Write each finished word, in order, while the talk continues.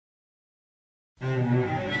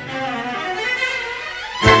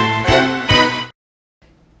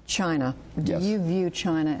China. Do Yes. you view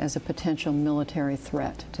China as a potential military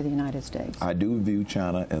threat to the United States? I do view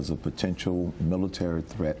China as a potential military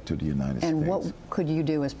threat to the United States. And what could you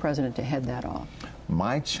do as president to head that off?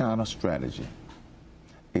 My China strategy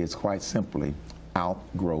is quite simply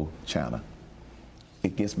outgrow China.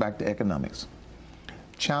 It gets back to economics.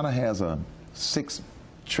 China has a $6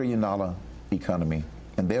 trillion economy,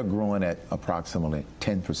 and they're growing at approximately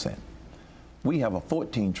 10%. We have a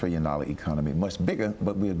 $14 trillion economy, much bigger,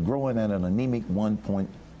 but we're growing at an anemic 1.5,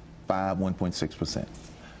 1.6%.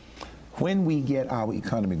 When we get our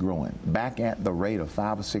economy growing back at the rate of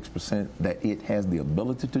 5 or 6% that it has the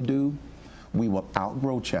ability to do, we will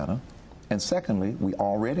outgrow China. And secondly, we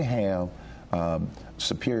already have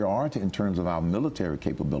superiority in terms of our military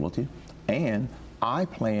capability, and I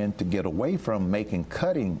plan to get away from making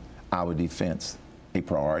cutting our defense a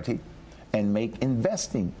priority and make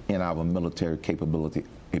investing in our military capability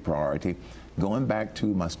a priority, going back to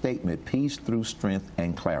my statement, peace through strength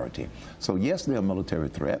and clarity. So yes, they're a military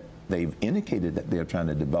threat. They've indicated that they're trying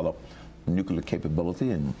to develop nuclear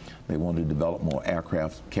capability, and they want to develop more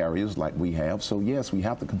aircraft carriers like we have. So yes, we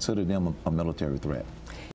have to consider them a military threat.